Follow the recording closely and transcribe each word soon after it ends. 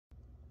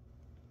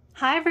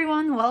Hi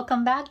everyone,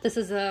 welcome back. This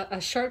is a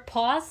short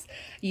pause.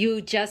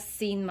 You just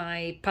seen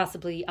my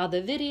possibly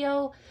other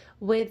video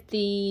with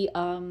the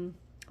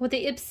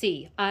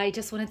Ipsy. I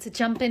just wanted to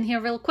jump in here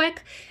real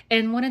quick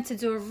and wanted to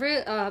do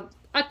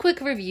a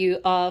quick review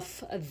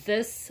of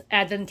this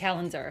advent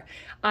calendar.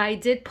 I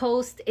did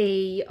post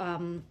a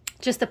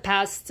just the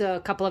past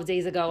couple of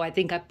days ago. I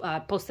think I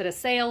posted a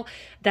sale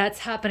that's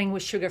happening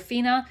with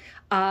Sugarfina.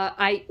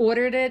 I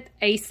ordered it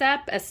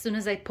ASAP as soon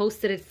as I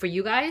posted it for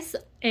you guys,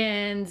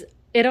 and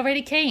it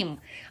already came.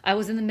 I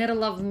was in the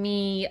middle of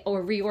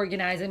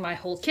reorganizing my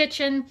whole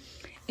kitchen,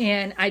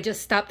 and I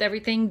just stopped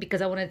everything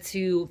because I wanted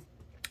to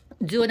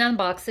do an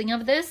unboxing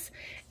of this,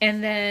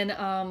 and then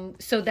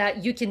so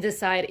that you can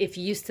decide if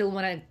you still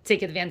want to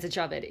take advantage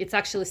of it. It's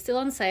actually still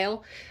on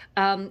sale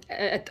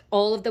at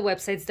all of the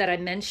websites that I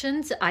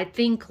mentioned. I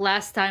think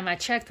last time I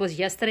checked was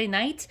yesterday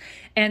night,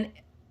 and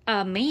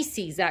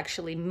Macys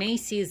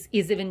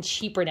is even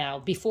cheaper now.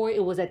 Before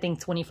it was, I think,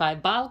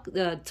 25 bucks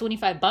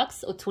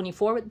or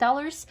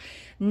 $24.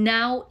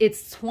 Now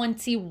it's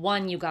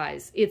 21, you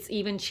guys. It's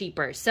even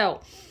cheaper.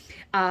 So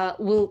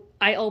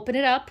I open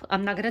it up.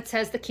 I'm not gonna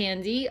test the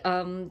candy.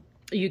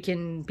 You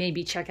can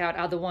maybe check out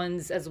other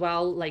ones as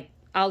well. Like,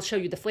 I'll show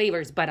you the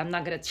flavors, but I'm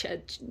not gonna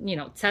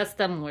test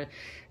them or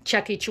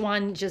check each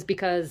one, just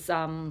because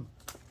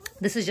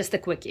this is just a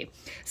quickie.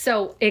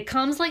 So it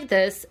comes like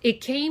this.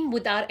 It came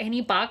without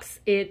any box.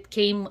 It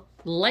came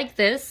like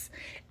this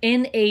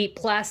in a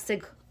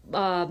plastic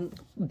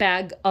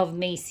bag of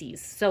Macys.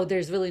 So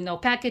there's really no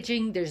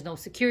packaging. There's no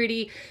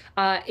security.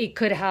 It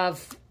could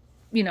have,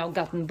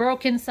 gotten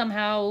broken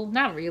somehow.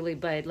 Not really,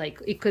 but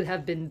like it could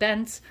have been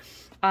bent.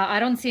 I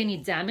don't see any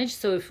damage.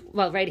 So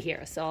right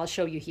here. So I'll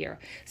show you here.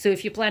 So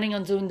if you're planning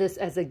on doing this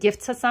as a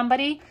gift to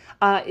somebody,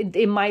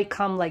 it might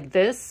come like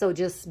this. So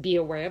just be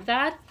aware of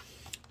that.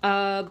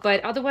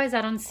 But otherwise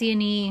I don't see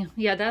any.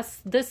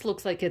 This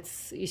looks like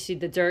you see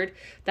the dirt.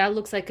 That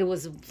looks like it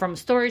was from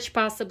storage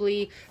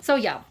possibly. So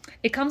yeah,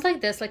 it comes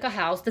like this, like a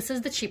house. This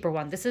is the cheaper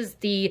one. This is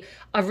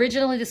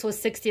originally this was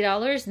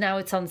 $60. Now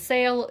it's on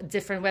sale.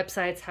 Different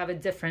websites have a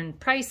different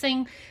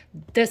pricing.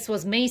 This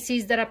was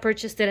Macys that I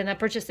purchased it, and I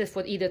purchased it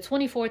for either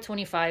 $24,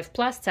 $25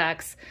 plus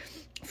tax,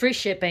 free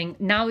shipping.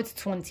 Now it's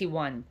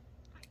 $21.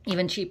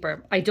 Even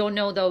cheaper. I don't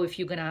know though if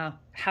you're gonna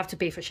have to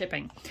pay for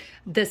shipping.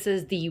 This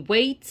is the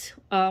weight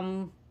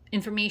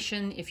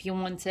information if you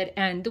want it,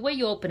 and the way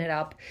you open it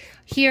up.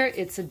 Here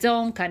it's a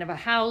dome, kind of a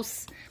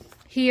house.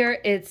 Here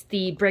it's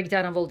the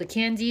breakdown of all the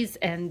candies,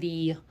 and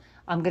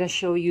I'm gonna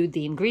show you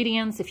the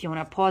ingredients if you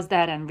want to pause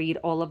that and read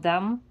all of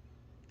them,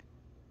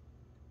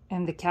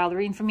 and the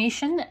calorie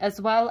information, as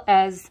well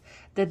as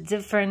the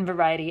different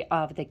variety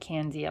of the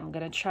candy. I'm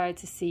gonna try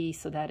to see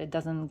so that it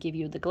doesn't give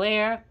you the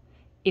glare.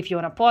 If you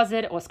want to pause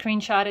it or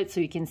screenshot it so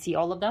you can see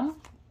all of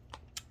them.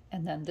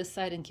 And then this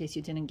side, in case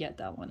you didn't get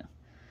that one.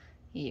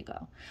 Here you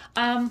go.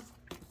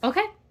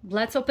 Okay,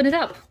 let's open it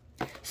up.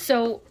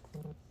 So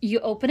you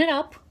open it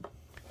up,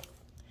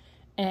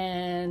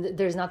 and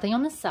there's nothing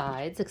on the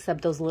sides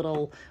except those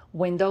little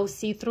windows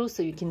see-through,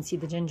 so you can see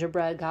the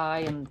gingerbread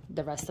guy and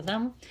the rest of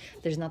them.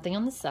 There's nothing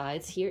on the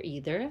sides here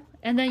either.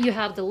 And then you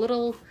have the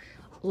little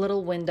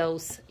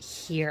windows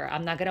here.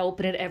 I'm not gonna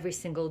open it every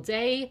single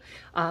day.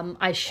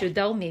 I should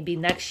though. Maybe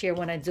next year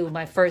when I do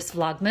my first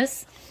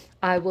Vlogmas,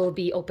 I will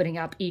be opening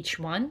up each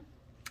one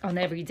on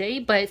every day.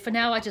 But for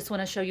now, I just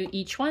want to show you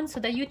each one so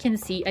that you can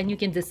see and you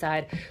can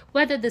decide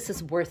whether this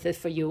is worth it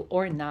for you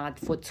or not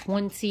for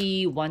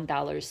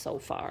 $21 so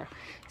far.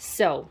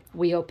 So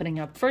we opening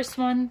up first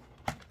one,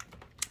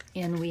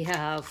 and we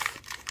have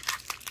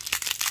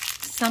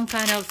some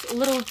kind of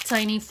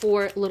tiny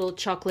 4 little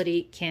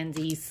chocolatey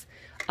candies.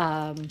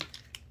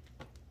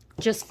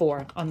 Just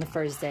 4 on the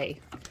first day.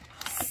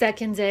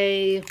 Second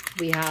day,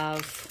 we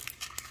have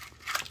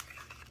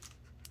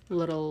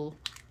little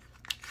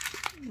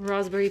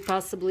raspberry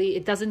possibly.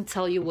 It doesn't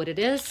tell you what it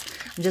is.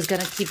 I'm just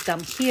gonna keep them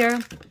here.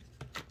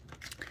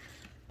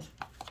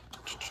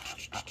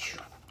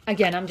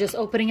 Again, I'm just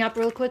opening up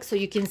real quick so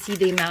you can see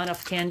the amount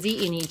of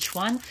candy in each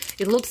one.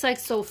 It looks like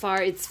so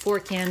far it's 4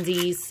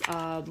 candies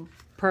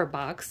per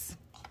box.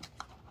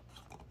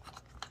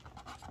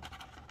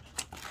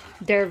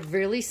 They're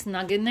really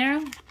snug in there.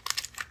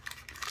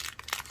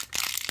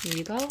 Here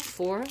you go,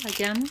 4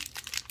 again.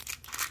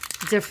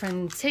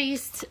 Different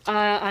taste.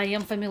 I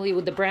am familiar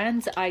with the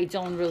brand. I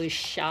don't really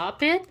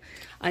shop it.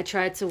 I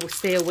try to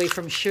stay away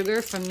from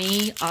sugar. For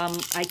me,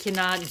 I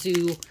cannot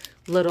do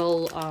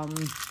little,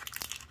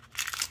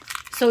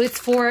 so it's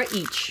 4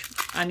 each.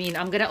 I mean,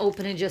 I'm gonna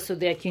open it just so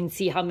that I can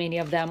see how many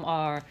of them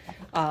are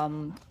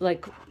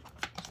like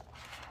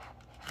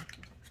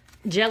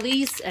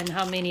jellies and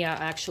how many are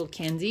actual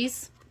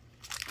candies.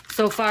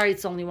 So far,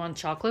 it's only 1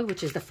 chocolate,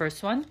 which is the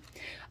first one.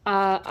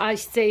 I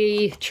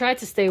try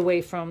to stay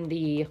away from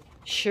the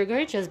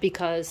sugar just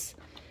because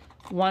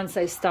once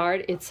I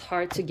start, it's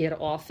hard to get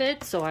off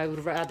it. So I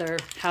would rather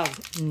have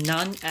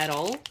none at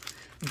all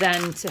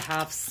than to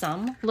have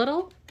some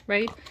little,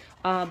 right?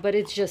 But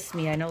it's just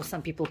me. I know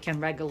some people can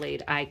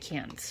regulate. I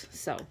can't.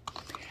 So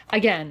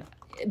again,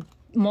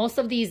 Most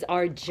of these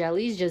are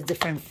jellies, just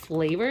different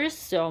flavors.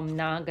 So I'm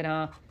not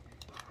gonna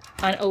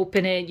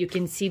unopen it. You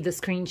can see the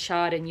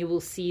screenshot and you will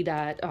see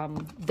that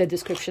the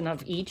description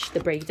of each, the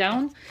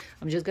breakdown.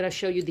 I'm just gonna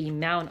show you the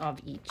amount of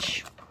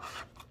each.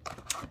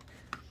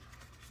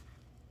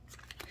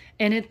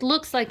 And it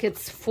looks like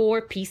it's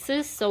 4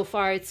 pieces. So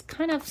far, it's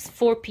kind of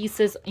 4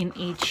 pieces in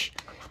each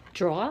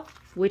drawer,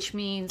 which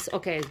means,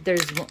 okay,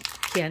 there's one.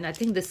 Again, I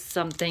think this is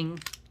something,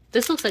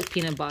 this looks like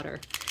peanut butter.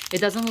 It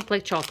doesn't look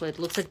like chocolate,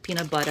 it looks like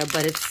peanut butter,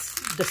 but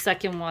it's the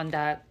second one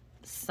that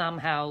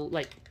somehow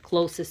like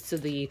closest to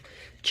the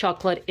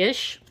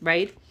chocolate-ish,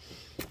 right?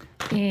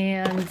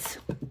 And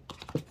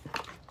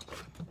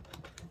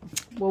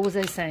what was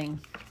I saying?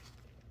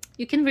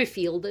 You can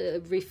refill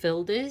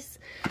this.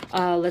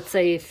 Let's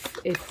say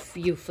if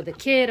you, for the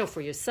kid or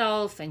for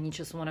yourself, and you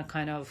just want to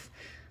kind of,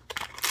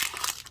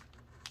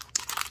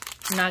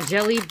 not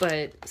jelly,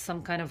 but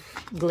some kind of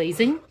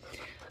glazing.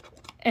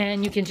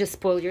 And you can just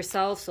spoil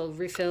yourself, so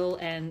refill,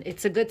 and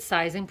it's a good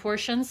sizing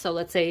portion. So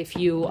let's say if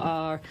you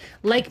are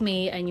like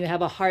me and you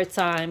have a hard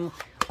time,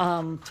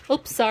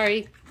 oops,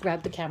 sorry,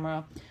 grab the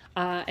camera,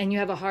 and you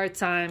have a hard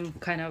time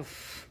kind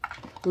of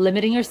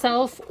limiting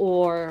yourself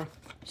or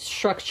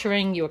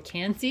structuring your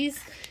candies,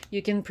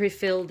 you can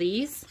pre-fill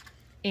these,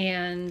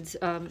 and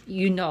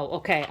you know,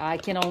 okay, I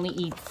can only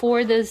eat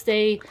 4 this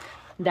day.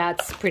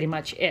 That's pretty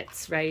much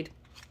it, right?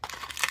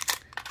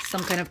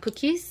 Some kind of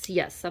cookies,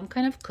 yes, some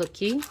kind of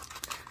cookie.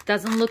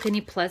 Doesn't look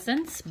any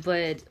pleasant,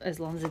 but as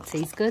long as it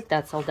tastes good,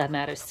 that's all that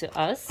matters to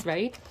us,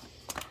 right?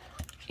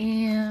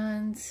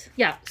 And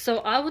yeah, so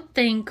I would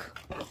think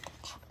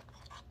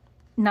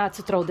not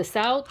to throw this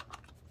out,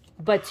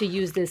 but to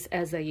use this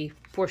as a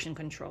portion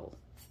control.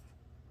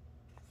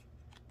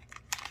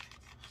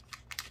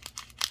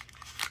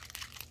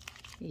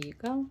 Here you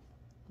go,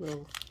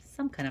 little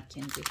some kind of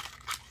candy.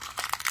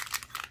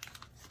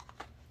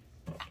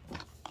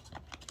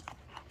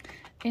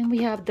 And we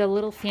have the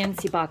little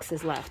fancy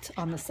boxes left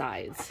on the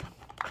sides.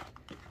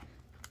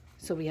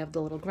 So we have the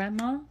little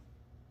grandma.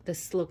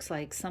 This looks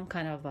like some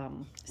kind of,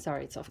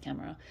 sorry, it's off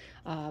camera.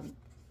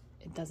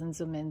 It doesn't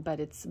zoom in, but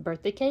it's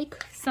birthday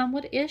cake,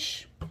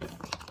 somewhat-ish.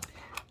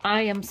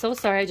 I am so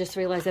sorry, I just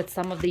realized that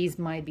some of these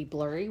might be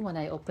blurry when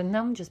I open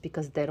them, just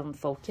because they don't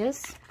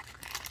focus.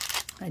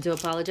 I do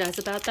apologize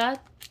about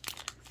that.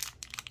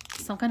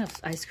 Some kind of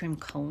ice cream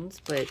cones,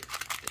 but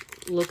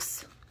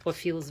looks or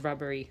feels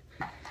rubbery.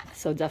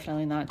 So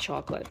definitely not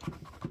chocolate.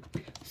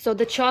 So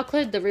the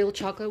chocolate, the real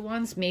chocolate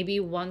ones, maybe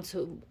one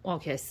to,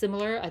 okay,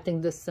 similar. I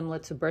think this is similar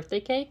to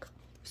birthday cake.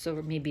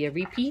 So maybe a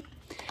repeat.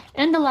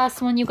 And the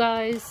last one, you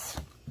guys,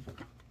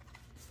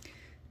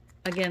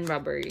 again,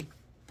 rubbery.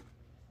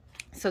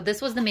 So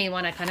this was the main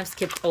one. I kind of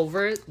skipped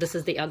over. This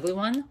is the ugly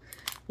one.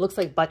 Looks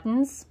like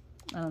buttons.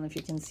 I don't know if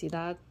you can see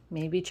that.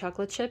 Maybe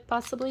chocolate chip,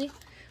 possibly.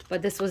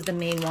 But this was the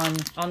main one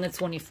on the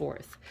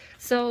 24th.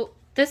 So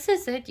this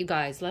is it, you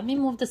guys. Let me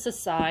move this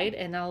aside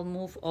and I'll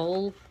move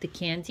all the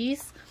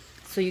candies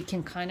so you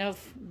can kind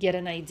of get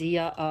an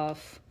idea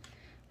of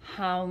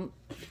how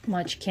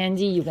much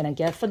candy you're gonna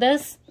get for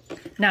this.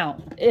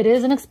 Now, it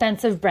is an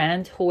expensive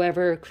brand.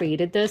 Whoever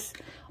created this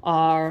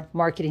are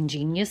marketing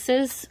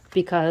geniuses,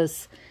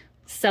 because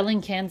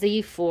selling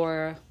candy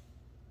for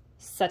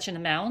such an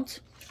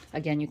amount,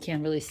 again, you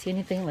can't really see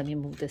anything. Let me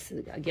move this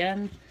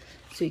again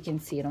so you can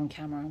see it on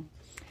camera.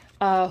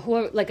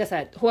 Whoever, like I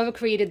said, whoever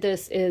created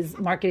this is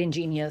marketing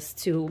genius.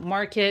 To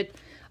market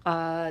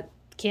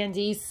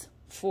candies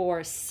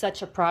for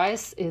such a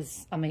price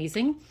is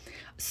amazing.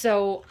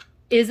 So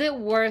is it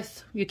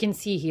worth, you can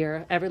see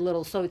here every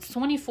little, so it's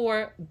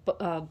 24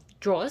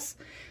 drawers,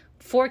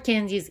 4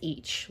 candies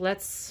each.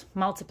 Let's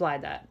multiply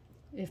that.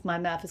 If my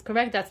math is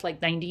correct, that's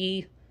like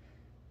 90,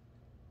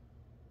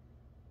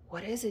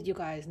 what is it, you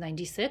guys?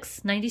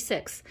 96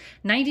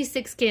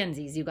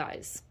 candies, you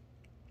guys.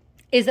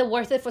 Is it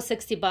worth it for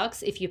 60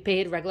 bucks if you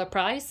paid regular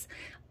price?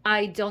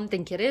 I don't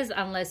think it is,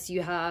 unless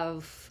you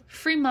have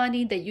free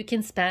money that you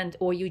can spend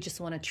or you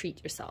just want to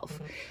treat yourself.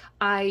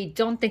 I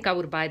don't think I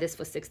would buy this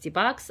for 60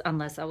 bucks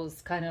unless I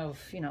was kind of,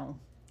 you know,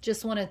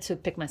 just wanted to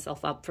pick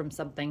myself up from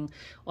something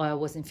or I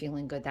wasn't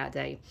feeling good that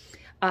day.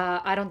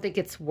 I don't think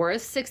it's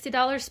worth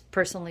 $60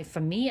 personally for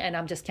me, and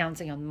I'm just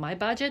counting on my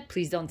budget.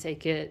 Please don't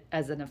take it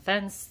as an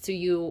offense to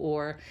you,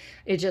 or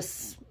it's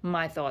just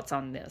my thoughts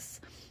on this.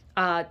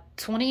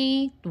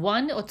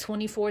 21 or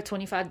 24,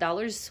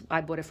 $25.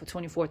 I bought it for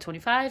 24,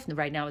 25.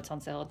 Right now it's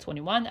on sale at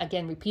 21.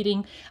 Again,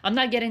 repeating, I'm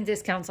not getting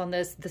discounts on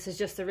this. This is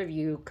just a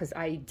review, because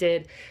I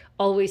did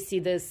always see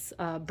this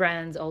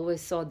brand,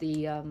 always saw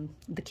the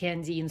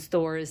candy in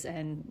stores,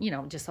 and, you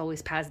know, just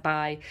always passed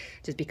by,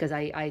 just because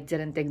I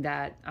didn't think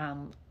that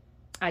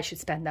I should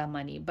spend that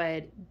money.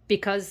 But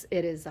because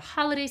it is a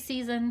holiday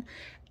season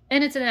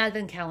and it's an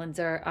advent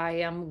calendar, I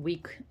am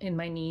weak in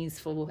my knees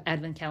for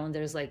advent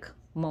calendars, like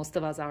most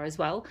of us are as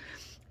well.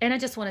 And I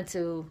just wanted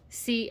to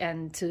see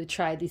and to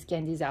try these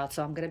candies out.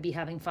 So I'm going to be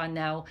having fun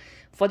now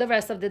for the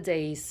rest of the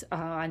days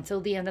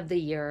until the end of the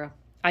year.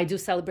 I do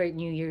celebrate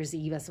New Year's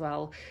Eve as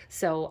well.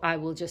 So I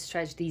will just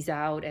stretch these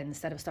out. And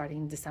instead of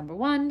starting December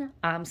 1,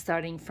 I'm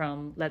starting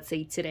from, let's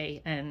say,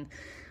 today. And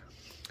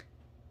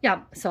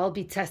yeah, so I'll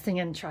be testing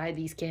and try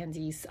these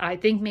candies. I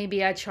think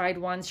maybe I tried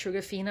one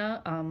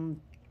Sugarfina,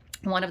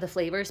 one of the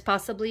flavors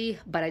possibly,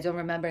 but I don't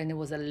remember, and it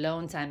was a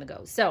long time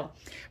ago. So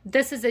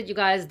this is it, you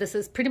guys. This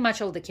is pretty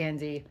much all the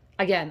candy.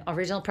 Again,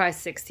 original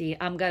price $60.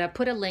 I'm gonna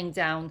put a link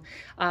down,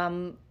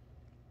 and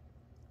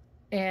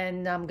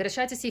I'm gonna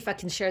try to see if I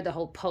can share the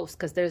whole post,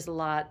 because there's a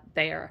lot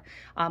there.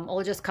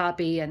 I'll just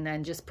copy and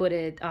then just put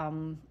it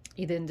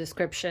either in the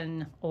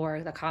description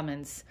or the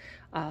comments,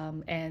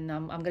 and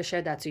I'm gonna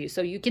share that to you,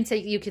 so you can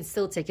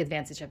still take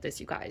advantage of this,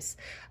 you guys.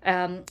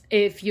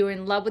 If you're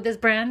in love with this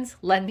brand,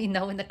 let me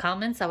know in the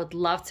comments. I would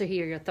love to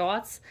hear your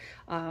thoughts,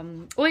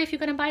 or if you're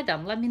gonna buy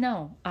them, let me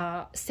know.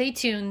 Stay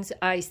tuned.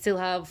 I still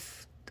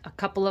have a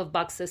couple of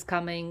boxes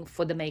coming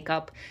for the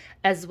makeup,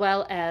 as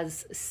well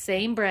as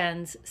same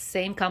brand,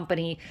 same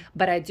company,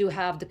 but I do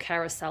have the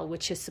carousel,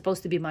 which is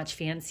supposed to be much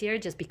fancier,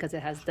 just because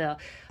it has the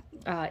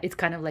it's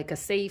kind of like a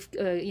safe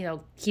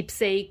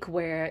keepsake,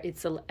 where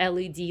it's a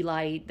LED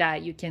light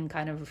that you can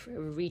kind of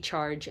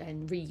recharge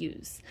and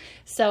reuse.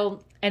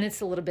 So, and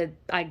it's a little bit,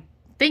 I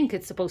think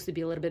it's supposed to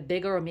be a little bit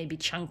bigger, or maybe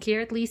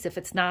chunkier, at least. If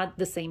it's not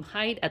the same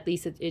height, at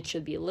least it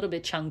should be a little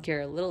bit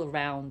chunkier, a little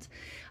round.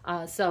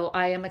 So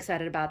I am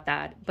excited about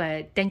that.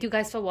 But thank you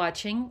guys for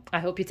watching. I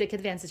hope you take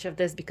advantage of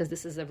this, because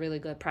this is a really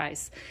good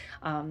price.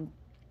 And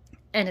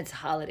it's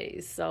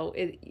holidays, so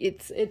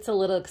it's a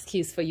little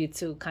excuse for you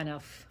to kind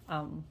of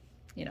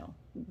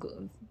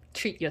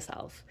treat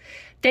yourself.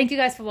 Thank you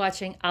guys for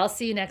watching. I'll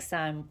see you next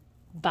time.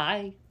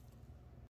 Bye.